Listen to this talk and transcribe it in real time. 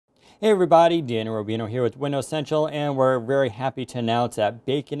Hey everybody, Daniel Rubino here with Windows Central, and we're very happy to announce that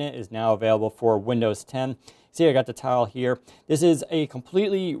Baconit is now available for Windows 10. See, I got the tile here. This is a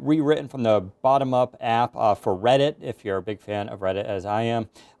completely rewritten from the bottom-up app for Reddit. If you're a big fan of Reddit, as I am,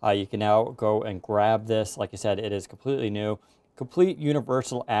 you can now go and grab this. Like I said, it is completely new, complete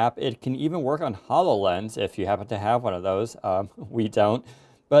universal app. It can even work on HoloLens if you happen to have one of those. We don't.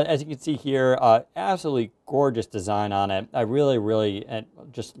 But as you can see here, absolutely gorgeous design on it. I really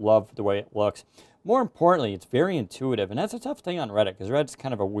just love the way it looks. More importantly, it's very intuitive, and that's a tough thing on Reddit because Reddit's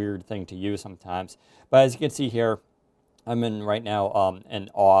kind of a weird thing to use sometimes. But as you can see here, I'm in right now in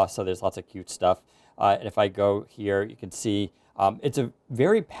awe, so there's lots of cute stuff. And if I go here, you can see it's a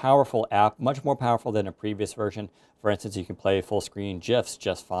very powerful app, much more powerful than a previous version. For instance, you can play full screen GIFs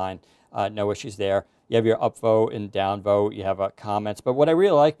just fine. No issues there. You have your upvote and downvote. You have comments. But what I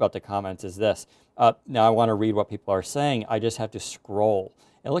really like about the comments is this. Now I want to read what people are saying. I just have to scroll.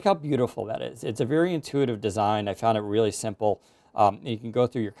 And look how beautiful that is. It's a very intuitive design. I found it really simple. You can go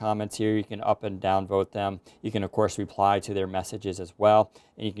through your comments here. You can up and down vote them. You can, of course, reply to their messages as well.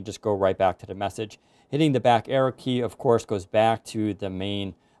 And you can just go right back to the message. Hitting the back arrow key, of course, goes back to the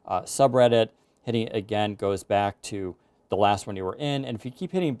main subreddit. Hitting it again goes back to the last one you were in. And if you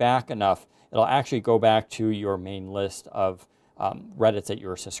keep hitting back enough, it'll actually go back to your main list of Reddits that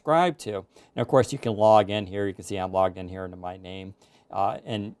you're subscribed to. And of course, you can log in here. You can see I'm logged in here into my name.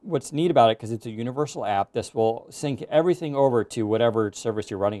 And what's neat about it, because it's a universal app, this will sync everything over to whatever service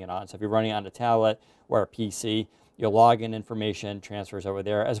you're running it on. So if you're running it on a tablet or a PC, your login information transfers over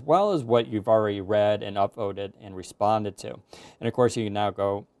there, as well as what you've already read and upvoted and responded to. And of course, you can now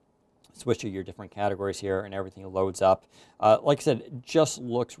go switch to your different categories here, and everything loads up. Like I said, it just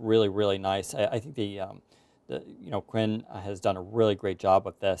looks really nice. I think Quinn has done a really great job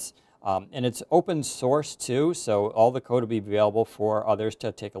with this. And it's open source too, so all the code will be available for others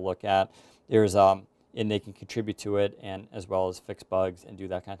to take a look at. There's and they can contribute to it, and as well as fix bugs and do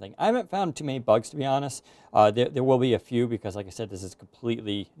that kind of thing. I haven't found too many bugs, to be honest. There will be a few because, like I said, this is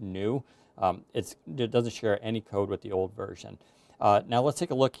completely new. It doesn't share any code with the old version. Now let's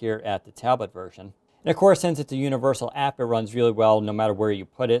take a look here at the tablet version. And of course, since it's a universal app, it runs really well no matter where you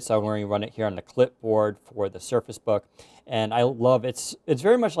put it. So I'm going to run it here on the clipboard for the Surface Book. And I love it's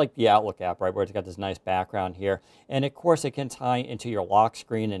very much like the Outlook app, right, where it's got this nice background here. And of course, it can tie into your lock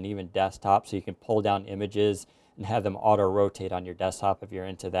screen and even desktop, so you can pull down images and have them auto-rotate on your desktop if you're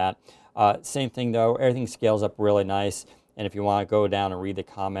into that. Same thing though, everything scales up really nice. And if you want to go down and read the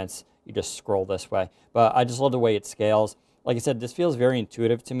comments, you just scroll this way. But I just love the way it scales. Like I said, this feels very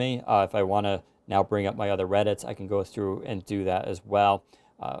intuitive to me. If I want to now bring up my other Reddits, I can go through and do that as well.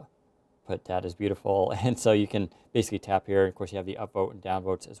 Put that as beautiful. And so you can basically tap here. Of course, you have the upvote and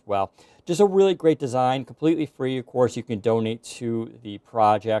downvotes as well. Just a really great design, completely free. Of course, you can donate to the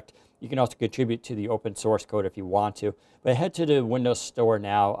project. You can also contribute to the open source code if you want to. But head to the Windows Store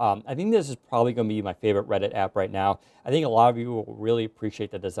now. I think this is probably going to be my favorite Reddit app right now. I think a lot of you will really appreciate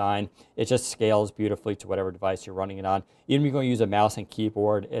the design. It just scales beautifully to whatever device you're running it on. Even if you're going to use a mouse and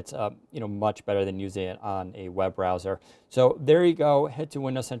keyboard, it's much better than using it on a web browser. So there you go. Head to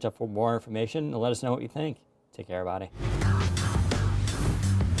Windows Central for more information and let us know what you think. Take care, everybody.